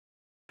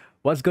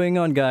What's going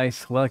on,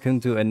 guys?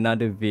 Welcome to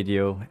another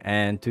video,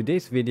 and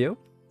today's video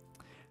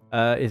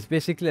is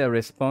basically a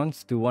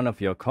response to one of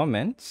your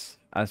comments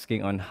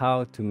asking on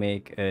how to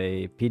make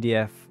a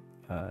PDF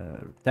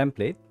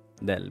template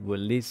that will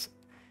list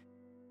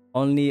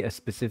only a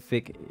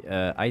specific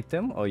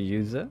item or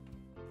user,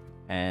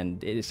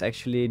 and it is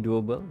actually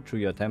doable through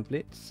your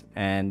templates.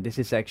 And this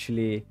is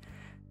actually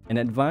an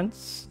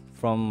advance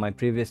from my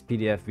previous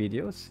PDF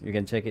videos. You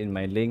can check it in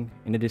my link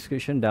in the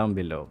description down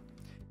below.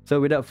 So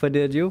without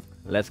further ado,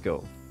 let's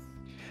go.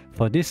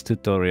 For this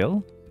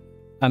tutorial,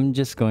 I'm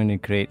just going to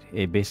create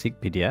a basic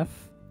PDF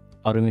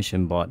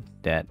automation bot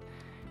that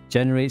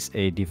generates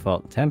a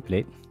default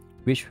template,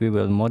 which we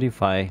will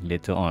modify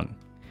later on.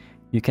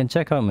 You can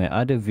check out my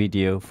other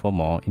video for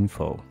more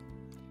info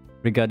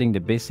regarding the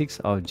basics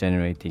of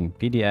generating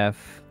PDF.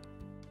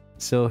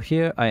 So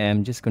here I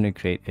am just going to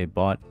create a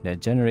bot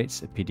that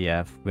generates a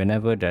PDF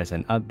whenever there's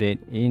an update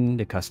in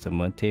the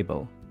customer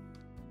table.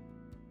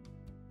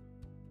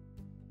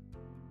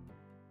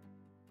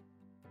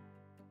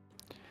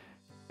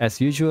 As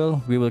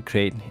usual, we will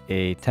create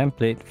a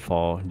template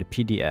for the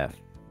PDF.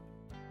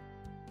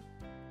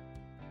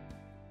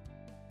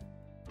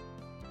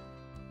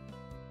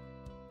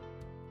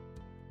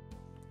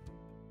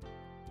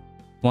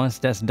 Once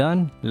that's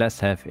done, let's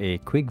have a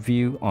quick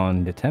view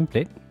on the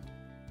template.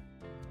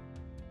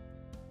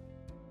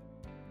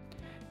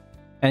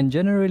 And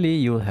generally,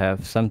 you'll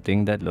have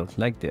something that looks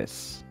like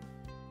this.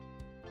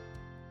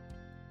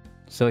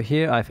 So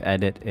here I've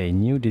added a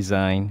new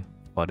design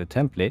for the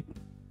template,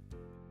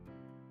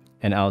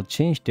 and I'll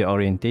change the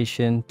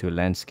orientation to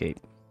landscape.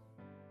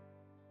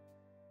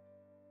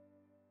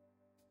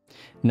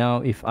 Now,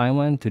 if I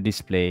want to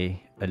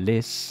display a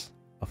list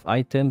of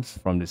items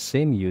from the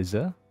same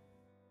user,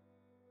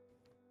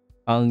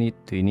 I'll need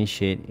to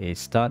initiate a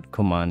start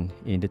command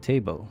in the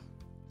table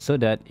so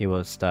that it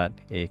will start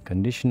a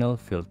conditional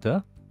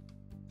filter.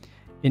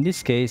 In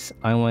this case,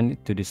 I want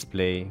it to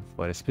display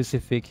for a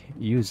specific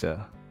user.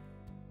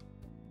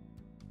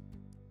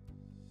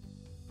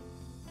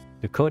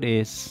 The code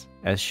is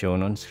as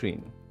shown on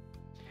screen.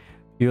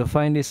 You will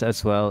find this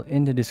as well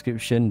in the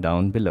description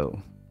down below.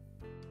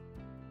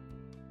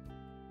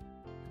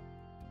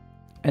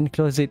 And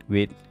close it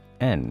with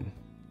N,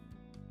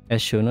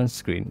 as shown on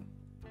screen.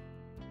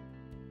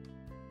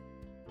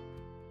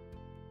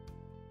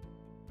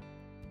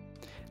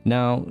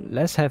 Now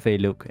let's have a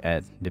look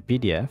at the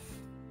PDF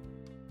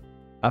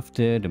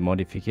after the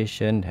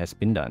modification has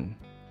been done.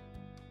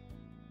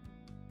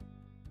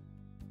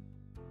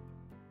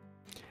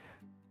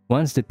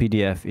 Once the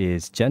PDF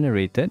is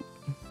generated,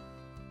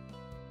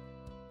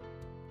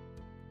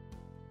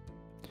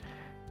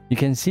 you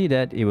can see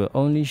that it will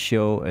only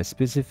show a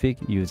specific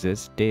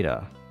user's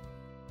data.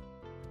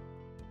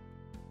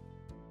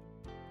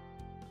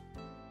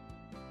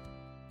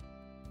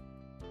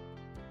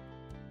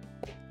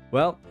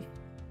 Well,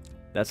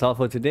 that's all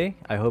for today.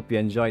 I hope you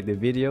enjoyed the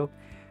video.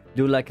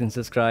 Do like and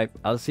subscribe.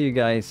 I'll see you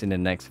guys in the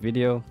next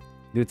video.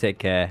 Do take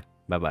care.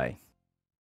 Bye bye.